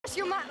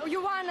EUROCUPs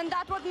you won, and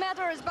that's what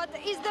matters. But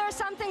is there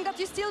something that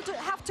you still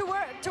have to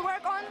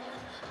work on?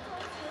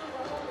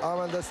 I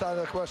don't understand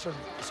the question.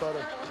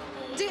 Sorry.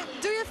 Do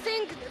you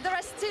think there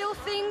are still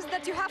things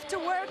that you have to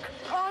work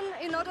on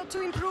in order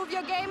to improve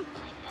your game?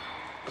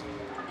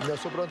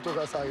 Nesuprantu,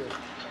 ką sakė.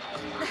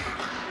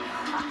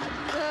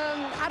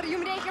 Ar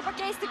jums reikia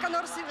pakeisti, ką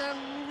nors,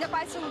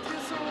 nepaisant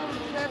jūsų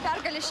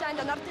pergalės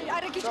šiandien?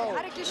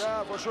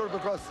 Yeah, for sure,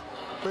 because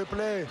we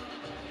play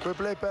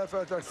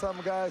perfect. Like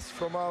some guys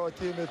from our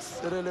team,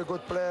 it's really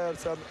good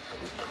players, and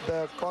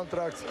the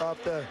contracts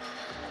after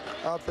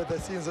the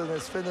season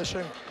is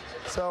finishing.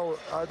 So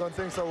I don't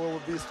think so we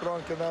will be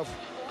strong enough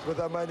with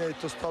the money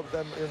to stop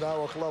them in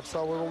our club.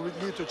 So we will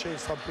need to change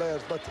some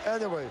players. But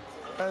anyway,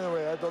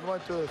 I don't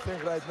want to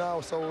think right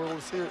now. So we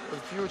will see in the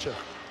future.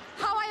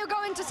 How are you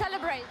going to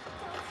celebrate?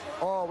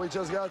 Oh, we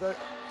just got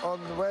on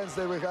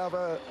Wednesday. We have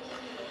a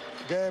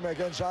game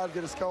against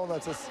Žalgiris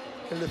Kaunas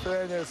in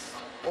Lithuania. It's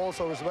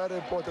also a very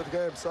important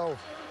game. So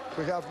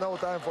we have no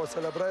time for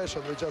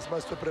celebration. We just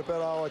must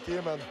prepare our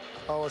team and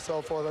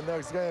ourselves for the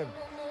next game.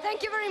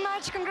 Thank you very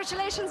much.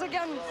 Congratulations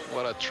again.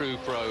 What a true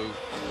pro.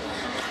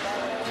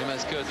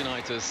 Rimas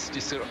Kurtinaitis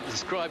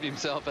described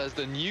himself as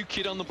the new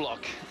kid on the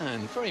block.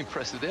 And very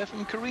impressive there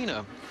from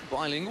Karina.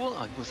 Bilingual.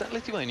 Was that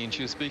Lithuanian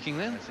she was speaking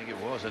then? I think it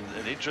was. And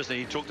interesting,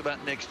 he talked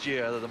about next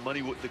year, that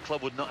the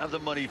club would not have the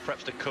money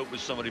perhaps to cope with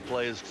some of the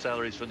players'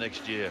 salaries for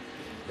next year.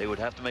 They would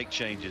have to make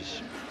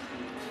changes.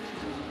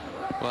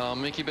 Well,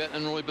 Mickey Bett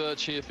and Roy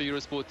Birch here for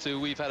Eurosport 2.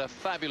 We've had a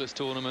fabulous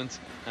tournament,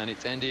 and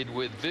it's ended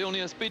with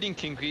Vilnius beating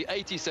KHIMKI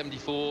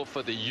 80-74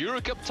 for the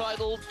EuroCup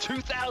title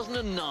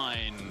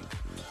 2009.